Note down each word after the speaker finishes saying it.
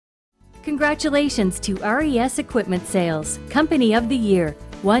Congratulations to RES Equipment Sales, Company of the Year,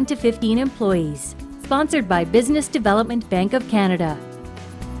 1 to 15 employees. Sponsored by Business Development Bank of Canada.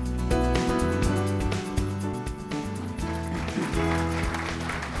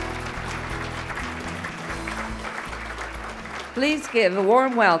 Please give a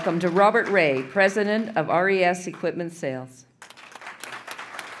warm welcome to Robert Ray, President of RES Equipment Sales.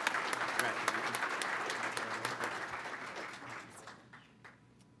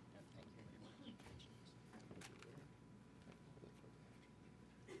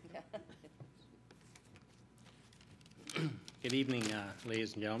 Good evening,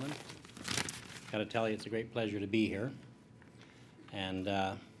 ladies and gentlemen. Got to tell you, it's a great pleasure to be here. And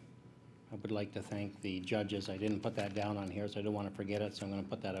I would like to thank the judges. I didn't put that down on here, so I don't want to forget it, so I'm going to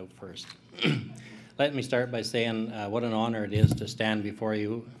put that out first. Let me start by saying what an honor it is to stand before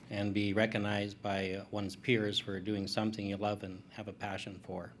you and be recognized by one's peers for doing something you love and have a passion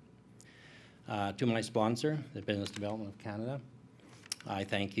for. To my sponsor, the Business Development of Canada, I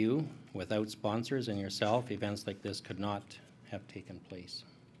thank you. Without sponsors and yourself, events like this could not have taken place.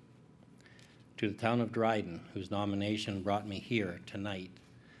 To the town of Dryden, whose nomination brought me here tonight,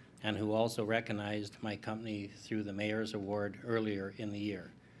 and who also recognized my company through the Mayor's Award earlier in the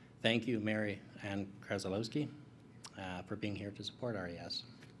year. Thank you, Mary Ann Kraszalowski, for being here to support RES.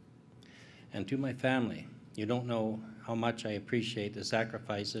 And to my family, you don't know how much I appreciate the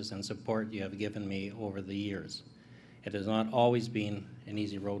sacrifices and support you have given me over the years. It has not always been an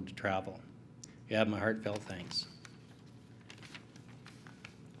easy road to travel. You have my heartfelt thanks.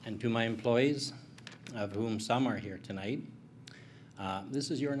 And to my employees, of whom some are here tonight,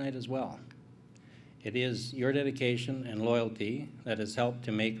 this is your night as well. It is your dedication and loyalty that has helped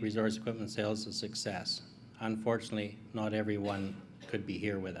to make Resource Equipment Sales a success. Unfortunately, not everyone could be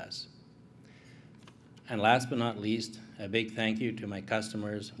here with us. And last but not least, a big thank you to my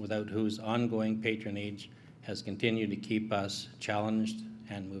customers, without whose ongoing patronage has continued to keep us challenged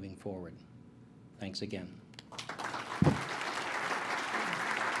and moving forward. Thanks again.